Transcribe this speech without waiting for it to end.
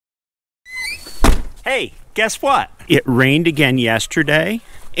Hey, guess what? It rained again yesterday,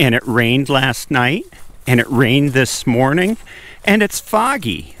 and it rained last night, and it rained this morning, and it's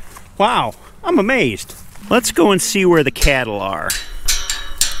foggy. Wow, I'm amazed. Let's go and see where the cattle are.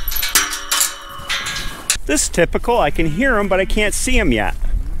 This is typical. I can hear them, but I can't see them yet.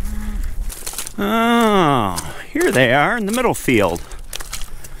 Oh, here they are in the middle field.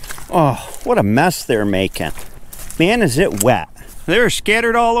 Oh, what a mess they're making. Man, is it wet. They're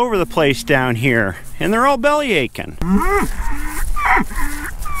scattered all over the place down here, and they're all belly aching.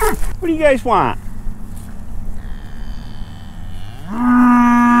 What do you guys want?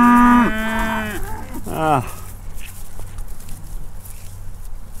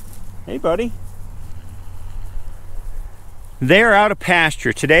 Hey, buddy. They're out of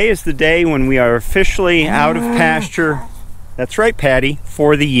pasture. Today is the day when we are officially out of pasture. That's right, Patty,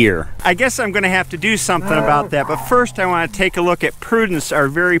 for the year. I guess I'm going to have to do something about that, but first I want to take a look at Prudence, our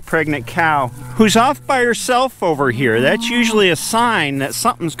very pregnant cow, who's off by herself over here. That's usually a sign that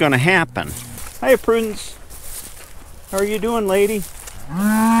something's going to happen. Hiya, Prudence. How are you doing, lady?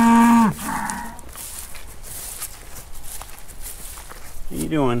 How you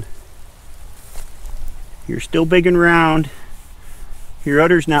doing? You're still big and round. Your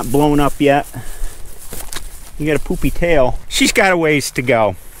udder's not blown up yet. You got a poopy tail. She's got a ways to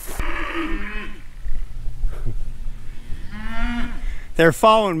go. They're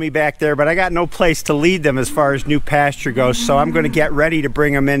following me back there, but I got no place to lead them as far as new pasture goes, so I'm going to get ready to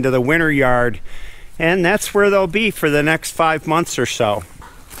bring them into the winter yard, and that's where they'll be for the next 5 months or so.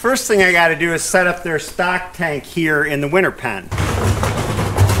 First thing I got to do is set up their stock tank here in the winter pen.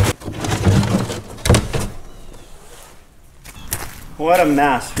 What a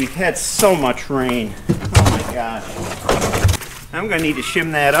mess. We've had so much rain. Oh my gosh. I'm going to need to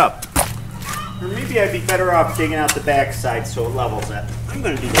shim that up. Or maybe I'd be better off digging out the backside so it levels it. I'm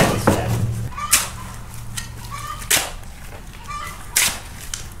going to do that instead.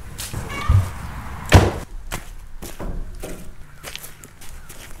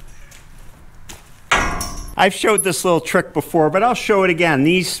 I've showed this little trick before, but I'll show it again.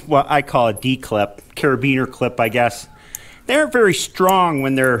 These, what I call a D-clip, carabiner clip, I guess. They're very strong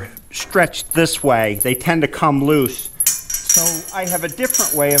when they're stretched this way. They tend to come loose. So I have a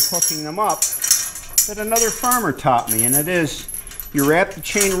different way of hooking them up that another farmer taught me, and it is you wrap the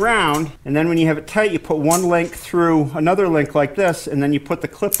chain around, and then when you have it tight, you put one link through another link like this, and then you put the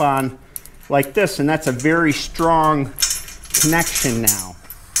clip on like this, and that's a very strong connection now.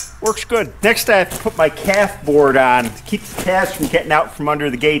 Works good. Next I have to put my calf board on to keep the calves from getting out from under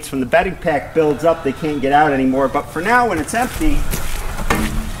the gates. When the bedding pack builds up, they can't get out anymore. But for now, when it's empty,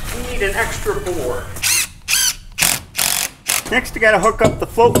 we need an extra board. Next I got to hook up the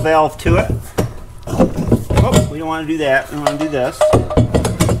float valve to it. Oh, we don't want to do that. We want to do this.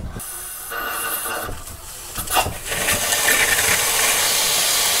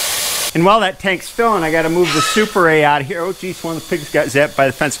 And while that tank's filling, I got to move the Super A out of here. Oh, geez, one of the pigs got zapped by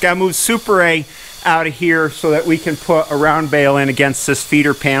the fence. Got to move Super A out of here so that we can put a round bale in against this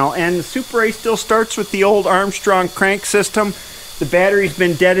feeder panel. And the Super A still starts with the old Armstrong crank system. The battery's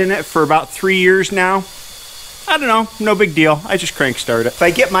been dead in it for about 3 years now. I don't know, no big deal. I just crank start it. If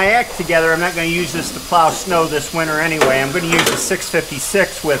I get my act together, I'm not going to use this to plow snow this winter anyway. I'm going to use a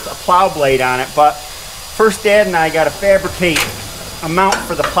 656 with a plow blade on it. But first, Dad and I got to fabricate a mount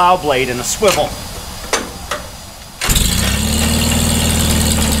for the plow blade and a swivel.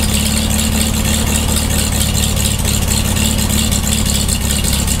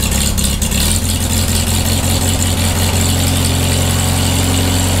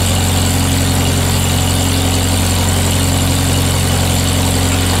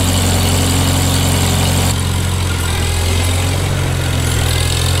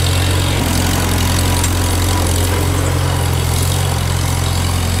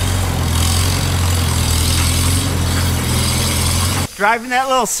 Driving that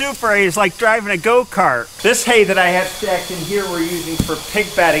little Super A is like driving a go-kart. This hay that I have stacked in here we're using for pig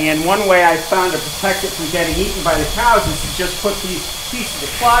bedding, and one way I found to protect it from getting eaten by the cows is to just put these pieces of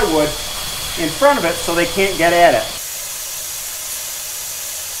plywood in front of it so they can't get at it.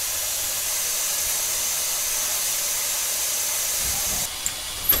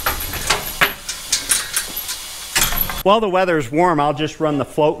 While the weather's warm, I'll just run the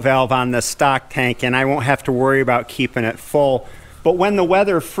float valve on this stock tank and I won't have to worry about keeping it full. But when the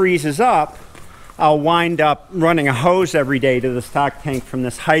weather freezes up, I'll wind up running a hose every day to the stock tank from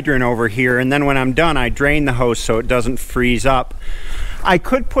this hydrant over here, and then when I'm done, I drain the hose so it doesn't freeze up. I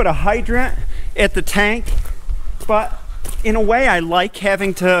could put a hydrant at the tank, but in a way I like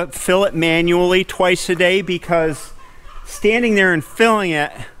having to fill it manually twice a day, because standing there and filling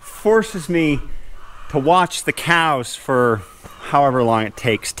it forces me to watch the cows for however long it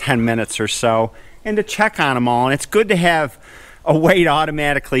takes, 10 minutes or so, and to check on them all. And it's good to have a way to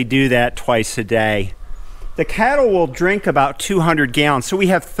automatically do that twice a day. The cattle will drink about 200 gallons. So we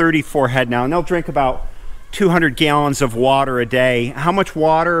have 34 head now, and they'll drink about 200 gallons of water a day. How much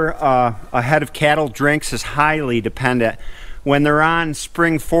water a head of cattle drinks is highly dependent. When they're on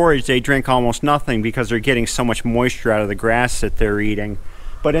spring forage, they drink almost nothing because they're getting so much moisture out of the grass that they're eating.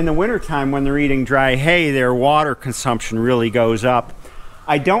 But in the wintertime, when they're eating dry hay, their water consumption really goes up.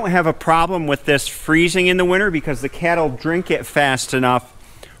 I don't have a problem with this freezing in the winter because the cattle drink it fast enough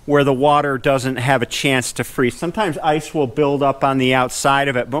where the water doesn't have a chance to freeze. Sometimes ice will build up on the outside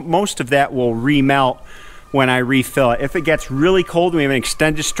of it, but most of that will remelt when I refill it. If it gets really cold, we have an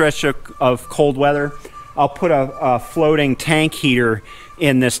extended stretch of cold weather, I'll put a floating tank heater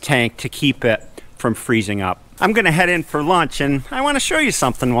in this tank to keep it from freezing up. I'm gonna head in for lunch, and I wanna show you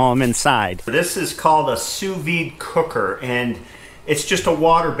something while I'm inside. This is called a sous vide cooker, and it's just a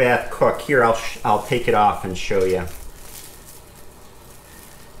water bath cook. Here, I'll take it off and show you.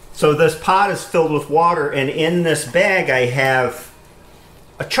 So this pot is filled with water, and in this bag I have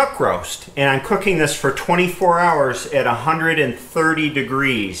a chuck roast, and I'm cooking this for 24 hours at 130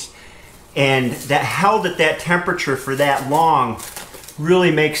 degrees. And that held at that temperature for that long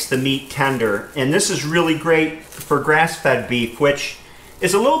really makes the meat tender. And this is really great for grass-fed beef, which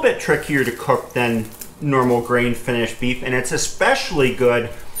is a little bit trickier to cook than normal grain-finished beef, and it's especially good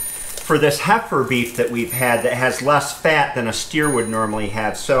for this heifer beef that we've had that has less fat than a steer would normally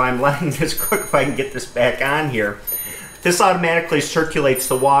have. So I'm letting this cook if I can get this back on here. This automatically circulates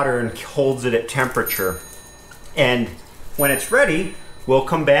the water and holds it at temperature. And when it's ready, we'll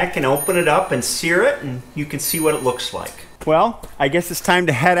come back and open it up and sear it, and you can see what it looks like. Well, I guess it's time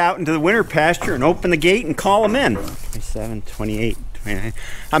to head out into the winter pasture and open the gate and call them in. 27, 28, 29.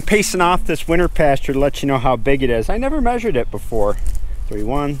 I'm pacing off this winter pasture to let you know how big it is. I never measured it before.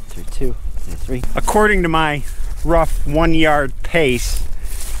 31, 32, 33. According to my rough 1 yard pace,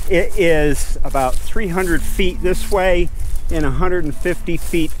 it is about 300 feet this way and 150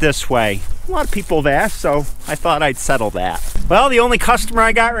 feet this way. A lot of people have asked, so I thought I'd settle that. Well, the only customer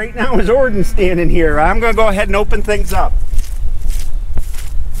I got right now is Orden standing here. I'm gonna go ahead and open things up.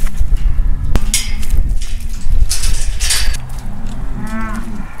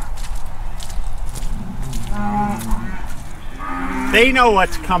 They know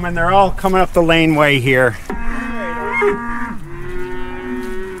what's coming. They're all coming up the laneway here.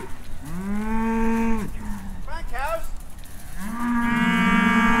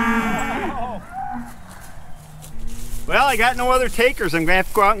 Well, I got no other takers. I'm gonna have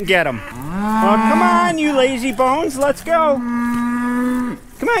to go out and get them. Oh, come on, you lazy bones. Let's go.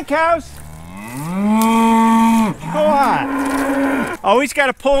 Come on, cows. Go on. Always got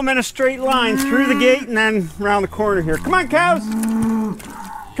to pull them in a straight line through the gate and then around the corner here. Come on, cows.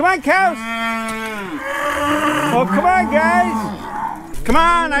 Come on, cows. Oh, come on, guys. Come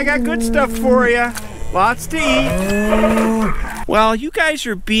on, I got good stuff for you. Lots to eat. Well, you guys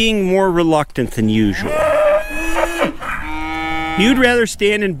are being more reluctant than usual. You'd rather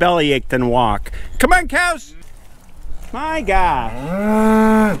stand in bellyache than walk. Come on, cows! My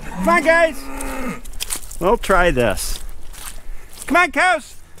God. Come on, guys! We'll try this. Come on,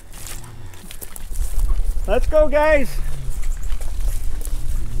 cows! Let's go, guys!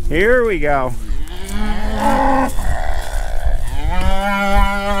 Here we go.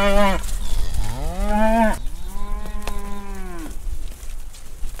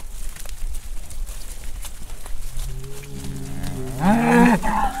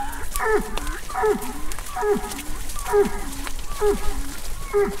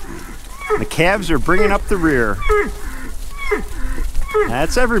 The calves are bringing up the rear.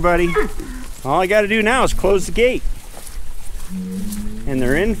 That's everybody. All I got to do now is close the gate. And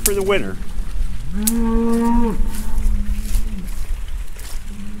they're in for the winter.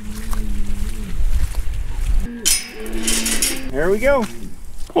 There we go.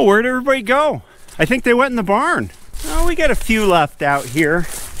 Oh, where'd everybody go? I think they went in the barn. Oh, we got a few left out here,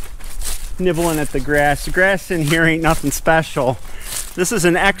 nibbling at the grass. The grass in here ain't nothing special. This is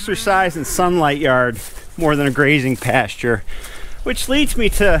an exercise and sunlight yard more than a grazing pasture, which leads me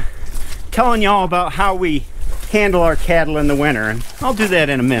to telling y'all about how we handle our cattle in the winter, and I'll do that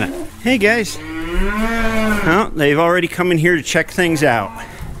in a minute. Hey guys. Oh, they've already come in here to check things out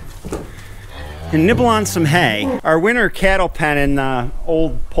and nibble on some hay. Our winter cattle pen in the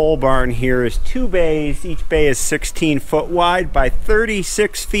old pole barn here is 2 bays. Each bay is 16 foot wide by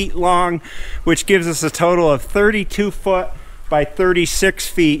 36 feet long, which gives us a total of 32 foot by 36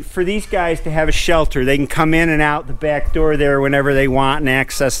 feet for these guys to have a shelter. They can come in and out the back door there whenever they want and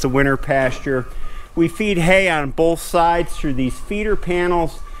access the winter pasture. We feed hay on both sides through these feeder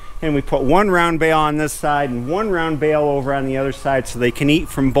panels, and we put one round bale on this side and one round bale over on the other side so they can eat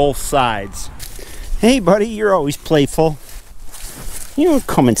from both sides. Hey buddy, you're always playful. You don't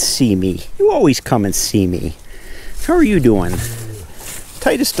come and see me. You always come and see me. How are you doing?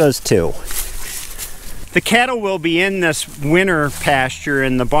 Titus does too. The cattle will be in this winter pasture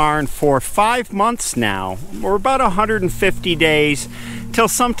in the barn for 5 months now, or about 150 days, till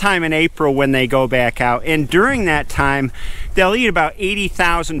sometime in April when they go back out. And during that time, they'll eat about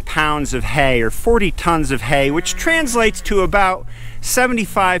 80,000 pounds of hay, or 40 tons of hay, which translates to about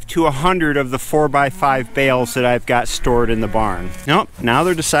 75 to 100 of the 4x5 bales that I've got stored in the barn. Nope, now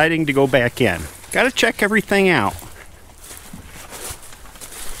they're deciding to go back in. Gotta check everything out.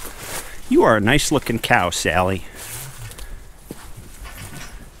 You are a nice looking cow, Sally.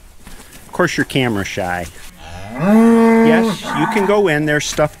 Of course you're camera shy. Yes, you can go in. There's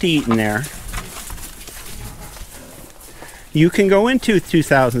stuff to eat in there. You can go into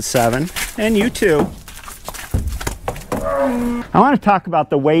 2007, and you too. I want to talk about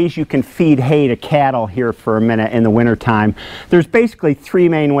the ways you can feed hay to cattle here for a minute in the wintertime. There's basically 3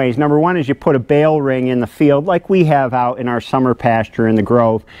 main ways. Number one is you put a bale ring in the field like we have out in our summer pasture in the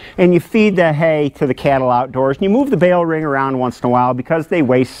grove, and you feed the hay to the cattle outdoors, and you move the bale ring around once in a while because they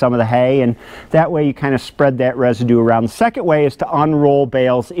waste some of the hay, and that way you kind of spread that residue around. The second way is to unroll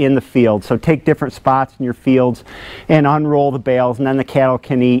bales in the field. So take different spots in your fields and unroll the bales, and then the cattle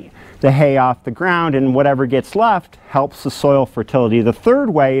can eat the hay off the ground, and whatever gets left helps the soil fertility. The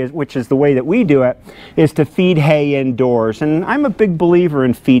third way, which is the way that we do it, is to feed hay indoors. And I'm a big believer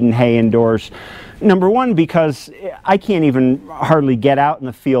in feeding hay indoors. Number one, because I can't even hardly get out in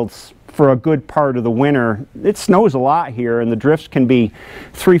the fields for a good part of the winter. It snows a lot here, and the drifts can be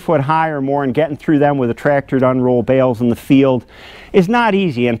 3 foot high or more, and getting through them with a tractor to unroll bales in the field is not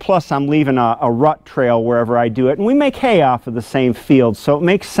easy. And plus I'm leaving a rut trail wherever I do it, and we make hay off of the same field, so it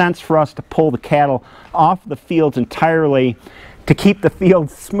makes sense for us to pull the cattle off the fields entirely to keep the field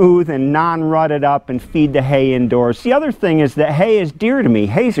smooth and non-rutted up and feed the hay indoors. The other thing is that hay is dear to me.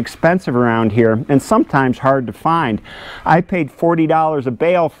 Hay's expensive around here and sometimes hard to find. I paid $40 a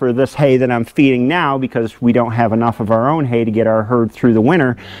bale for this hay that I'm feeding now because we don't have enough of our own hay to get our herd through the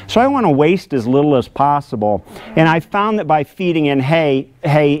winter. So I want to waste as little as possible. And I found that by feeding in hay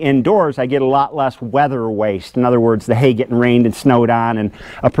indoors, I get a lot less weather waste. In other words, the hay getting rained and snowed on and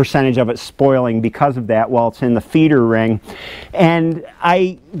a percentage of it spoiling because of that while it's in the feeder ring. And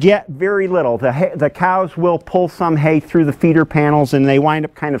I get very little. The cows will pull some hay through the feeder panels, and they wind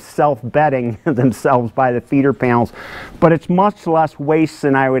up kind of self-bedding themselves by the feeder panels. But it's much less waste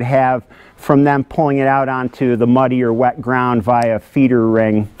than I would have from them pulling it out onto the muddy or wet ground via feeder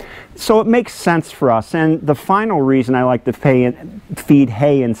ring. So it makes sense for us. And the final reason I like to feed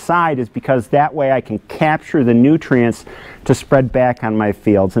hay inside is because that way I can capture the nutrients to spread back on my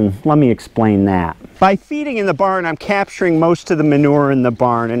fields. And let me explain that. By feeding in the barn, I'm capturing most of the manure in the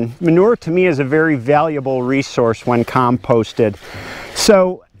barn. And manure to me is a very valuable resource when composted.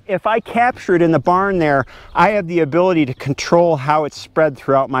 So if I capture it in the barn there, I have the ability to control how it's spread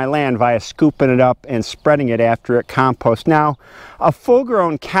throughout my land via scooping it up and spreading it after it composts. Now, a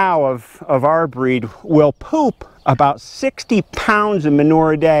full-grown cow of our breed will poop about 60 pounds of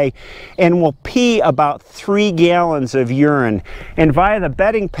manure a day and will pee about 3 gallons of urine. And via the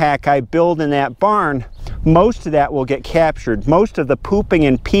bedding pack I build in that barn, most of that will get captured. Most of the pooping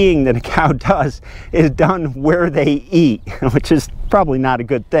and peeing that a cow does is done where they eat, which is probably not a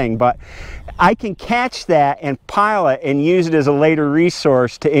good thing, but I can catch that and pile it and use it as a later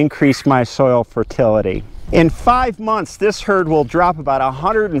resource to increase my soil fertility. In 5 months, this herd will drop about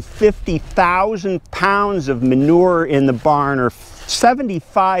 150,000 pounds of manure in the barn, or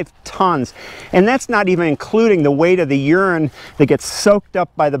 75 tons. And that's not even including the weight of the urine that gets soaked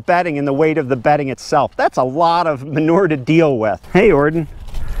up by the bedding and the weight of the bedding itself. That's a lot of manure to deal with. Hey, Orden.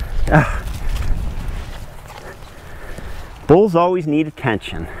 Bulls always need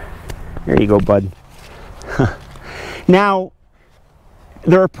attention. There you go, bud. Now,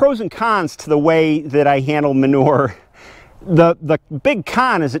 there are pros and cons to the way that I handle manure. The big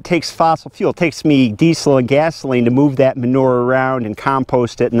con is it takes fossil fuel. It takes me diesel and gasoline to move that manure around and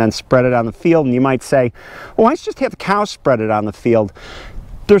compost it and then spread it on the field. And you might say, well, why don't you just have the cows spread it on the field?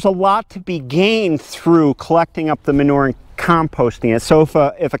 There's a lot to be gained through collecting up the manure and composting it. So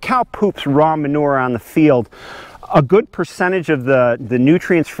if a cow poops raw manure on the field, a good percentage of the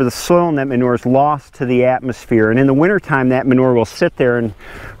nutrients for the soil in that manure is lost to the atmosphere. And in the wintertime, that manure will sit there and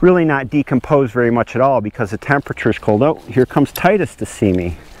really not decompose very much at all because the temperature is cold. Oh, here comes Titus to see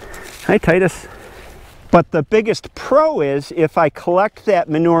me. Hi, Titus. But the biggest pro is if I collect that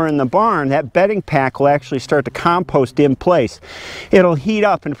manure in the barn, that bedding pack will actually start to compost in place. It'll heat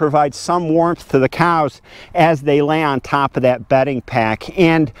up and provide some warmth to the cows as they lay on top of that bedding pack.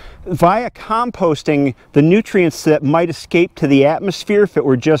 And via composting, the nutrients that might escape to the atmosphere if it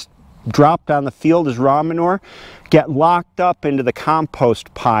were just dropped on the field as raw manure get locked up into the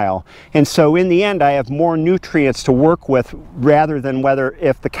compost pile. And so in the end, I have more nutrients to work with rather than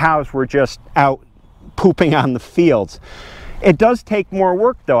if the cows were just out pooping on the fields. It does take more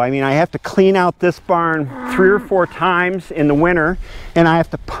work though. I mean, I have to clean out this barn 3 or 4 times in the winter, and I have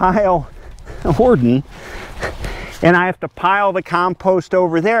to pile and I have to pile the compost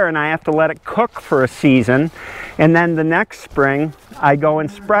over there, and I have to let it cook for a season, and then the next spring I go and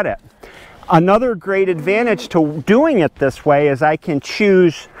spread it. Another great advantage to doing it this way is I can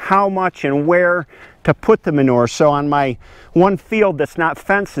choose how much and where to put the manure. So on my one field that's not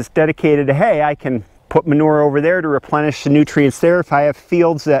fenced, that's dedicated to hay, I can put manure over there to replenish the nutrients there. If I have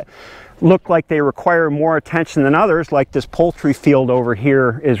fields that look like they require more attention than others, like this poultry field over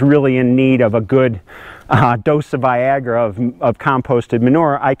here is really in need of a good dose of Viagra of composted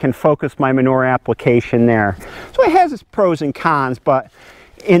manure, I can focus my manure application there. So it has its pros and cons, but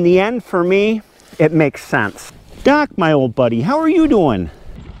in the end, for me, it makes sense. Doc, my old buddy, how are you doing?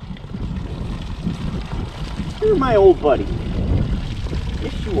 You're my old buddy.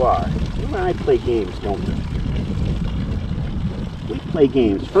 Yes, you are. You and I play games, don't we? We play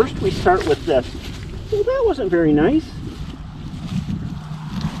games. First, we start with this. Well, that wasn't very nice.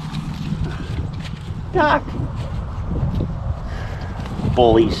 Doc.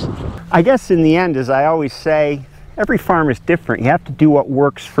 Bullies. I guess in the end, as I always say, every farm is different. You have to do what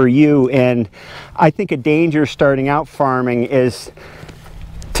works for you, and I think a danger starting out farming is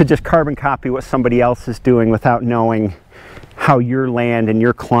to just carbon copy what somebody else is doing without knowing how your land and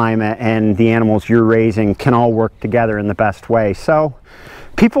your climate and the animals you're raising can all work together in the best way. So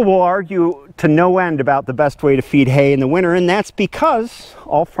people will argue to no end about the best way to feed hay in the winter, and that's because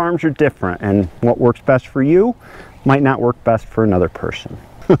all farms are different, and what works best for you might not work best for another person.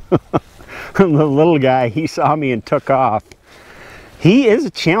 The little guy, he saw me and took off. He is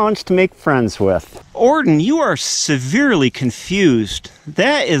a challenge to make friends with. Orden, you are severely confused.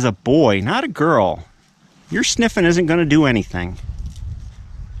 That is a boy, not a girl. Your sniffing isn't going to do anything.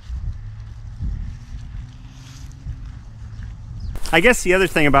 I guess the other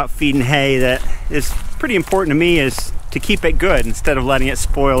thing about feeding hay that is pretty important to me is to keep it good instead of letting it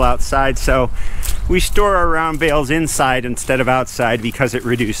spoil outside. So we store our round bales inside instead of outside because it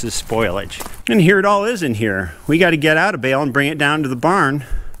reduces spoilage. And here it all is in here. We got to get out a bale and bring it down to the barn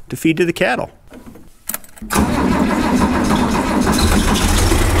to feed to the cattle.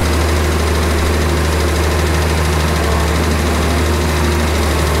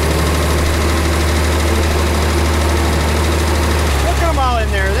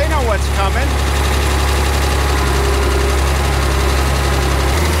 Coming.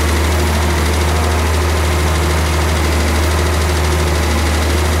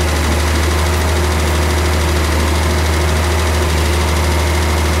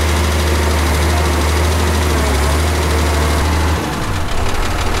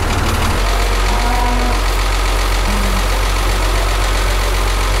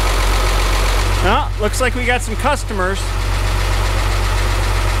 Well, looks like we got some customers.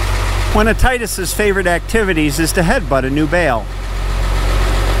 One of Titus's favorite activities is to headbutt a new bale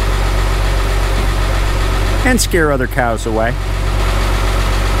and scare other cows away.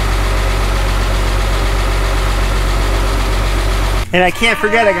 And I can't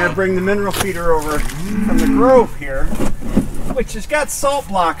forget, I gotta bring the mineral feeder over from the Grove here, which has got salt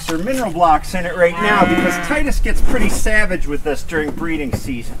blocks or mineral blocks in it right now because Titus gets pretty savage with this during breeding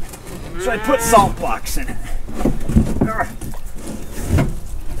season. So I put salt blocks in it.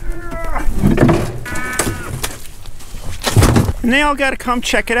 And they all got to come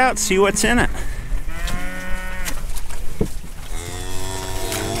check it out, see what's in it.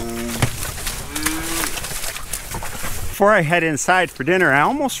 Before I head inside for dinner, I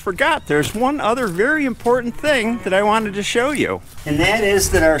almost forgot there's one other very important thing that I wanted to show you. And that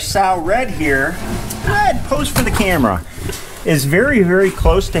is that our sow Red here, pose for the camera, is very, very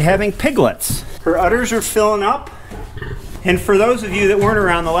close to having piglets. Her udders are filling up. And for those of you that weren't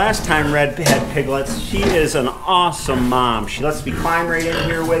around the last time Red had piglets, she is an awesome mom. She lets me climb right in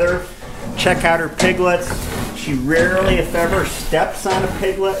here with her, check out her piglets. She rarely, if ever, steps on a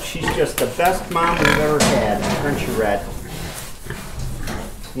piglet. She's just the best mom we've ever had, aren't you, Red?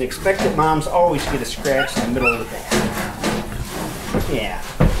 And expectant moms always get a scratch in the middle of the back. Yeah.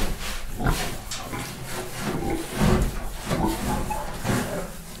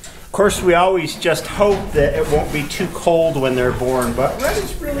 Of course, we always just hope that it won't be too cold when they're born, but Red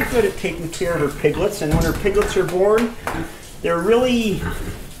is really good at taking care of her piglets, and when her piglets are born, they're really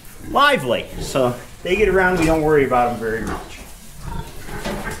lively. So they get around, we don't worry about them very much.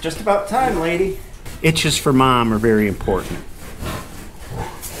 Just about time, lady. Itches for mom are very important.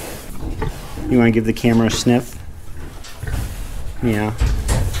 You want to give the camera a sniff? Yeah.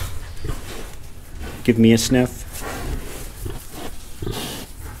 Give me a sniff.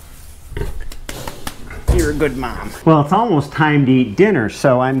 You're a good mom. Well, it's almost time to eat dinner,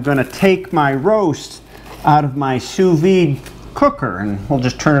 so I'm going to take my roast out of my sous vide cooker, and we'll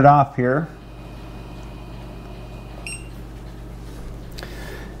just turn it off here.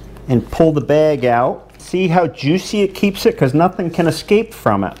 And pull the bag out. See how juicy it keeps it? Because nothing can escape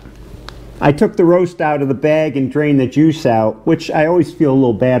from it. I took the roast out of the bag and drained the juice out, which I always feel a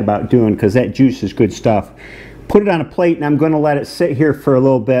little bad about doing because that juice is good stuff. Put it on a plate, and I'm going to let it sit here for a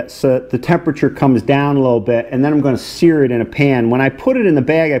little bit so that the temperature comes down a little bit, and then I'm going to sear it in a pan. When I put it in the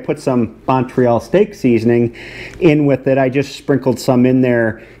bag, I put some Montreal steak seasoning in with it. I just sprinkled some in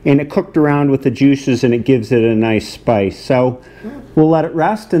there, and it cooked around with the juices, and it gives it a nice spice. So we'll let it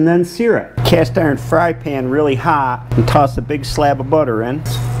rest and then sear it. Cast iron fry pan really hot, and toss a big slab of butter in,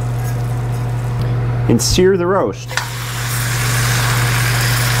 and sear the roast.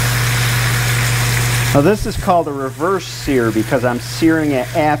 Now this is called a reverse sear because I'm searing it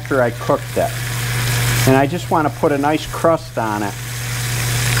after I cooked it. And I just want to put a nice crust on it.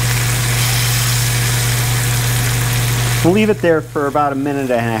 We'll leave it there for about 1.5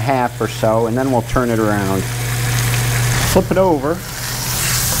 minutes or so, and then we'll turn it around. Flip it over.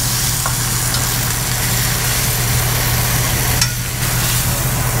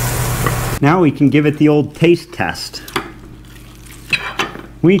 Now we can give it the old taste test.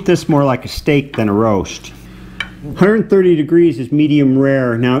 We eat this more like a steak than a roast. 130 degrees is medium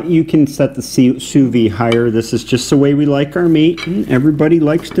rare. Now you can set the sous vide higher. This is just the way we like our meat. Everybody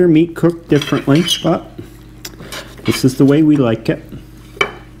likes their meat cooked differently, but this is the way we like it.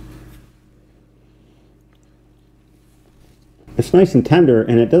 It's nice and tender,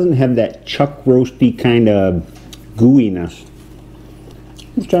 and it doesn't have that chuck roasty kind of gooiness,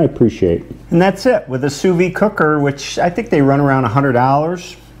 which I appreciate. And that's it with a sous vide cooker, which I think they run around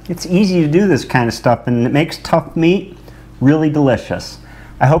 $100. It's easy to do this kind of stuff, and it makes tough meat really delicious.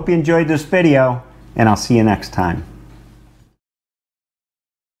 I hope you enjoyed this video, and I'll see you next time.